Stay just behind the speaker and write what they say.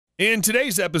In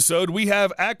today's episode, we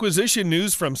have acquisition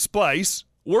news from Splice,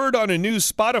 word on a new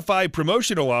Spotify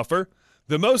promotional offer,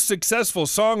 the most successful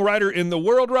songwriter in the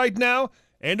world right now,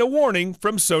 and a warning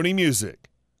from Sony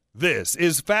Music. This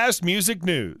is Fast Music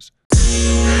News.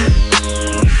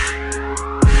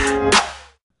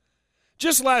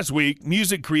 Just last week,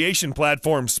 music creation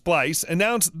platform Splice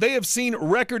announced they have seen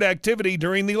record activity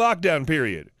during the lockdown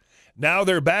period. Now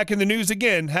they're back in the news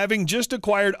again, having just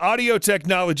acquired audio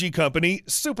technology company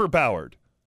Superpowered.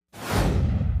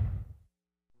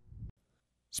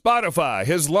 Spotify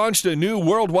has launched a new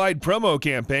worldwide promo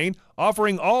campaign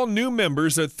offering all new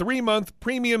members a 3-month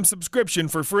premium subscription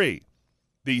for free.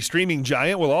 The streaming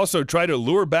giant will also try to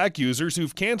lure back users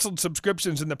who've canceled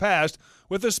subscriptions in the past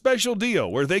with a special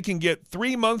deal where they can get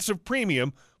 3 months of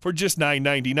premium for just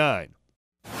 $9.99.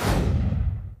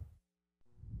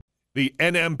 The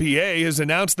NMPA has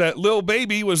announced that Lil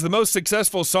Baby was the most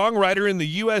successful songwriter in the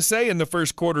USA in the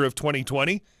first quarter of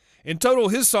 2020. In total,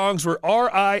 his songs were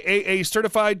RIAA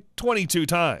certified 22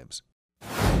 times.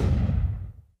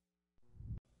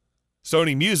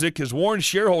 Sony Music has warned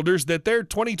shareholders that their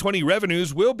 2020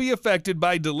 revenues will be affected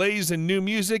by delays in new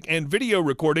music and video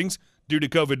recordings due to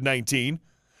COVID-19.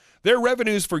 Their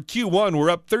revenues for Q1 were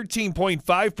up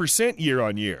 13.5%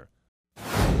 year-on-year.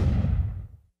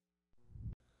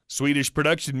 Swedish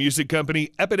production music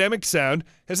company Epidemic Sound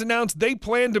has announced they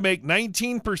plan to make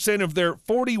 19% of their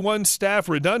 41 staff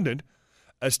redundant.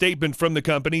 A statement from the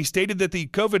company stated that the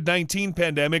COVID-19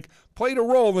 pandemic played a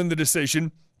role in the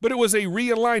decision, but it was a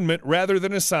realignment rather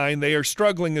than a sign they are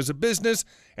struggling as a business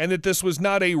and that this was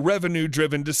not a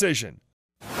revenue-driven decision.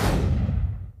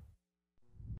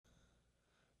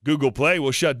 Google Play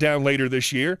will shut down later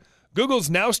this year. Google's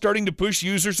now starting to push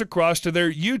users across to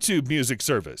their YouTube Music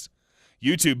service.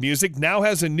 YouTube Music now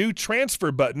has a new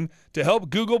transfer button to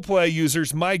help Google Play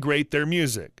users migrate their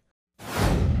music.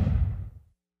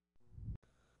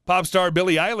 Pop star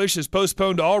Billie Eilish has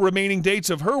postponed all remaining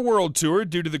dates of her world tour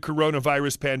due to the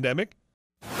coronavirus pandemic.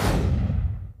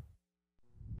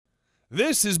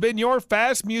 This has been your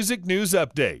Fast Music News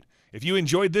Update. If you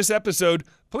enjoyed this episode,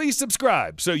 please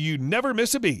subscribe so you never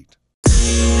miss a beat.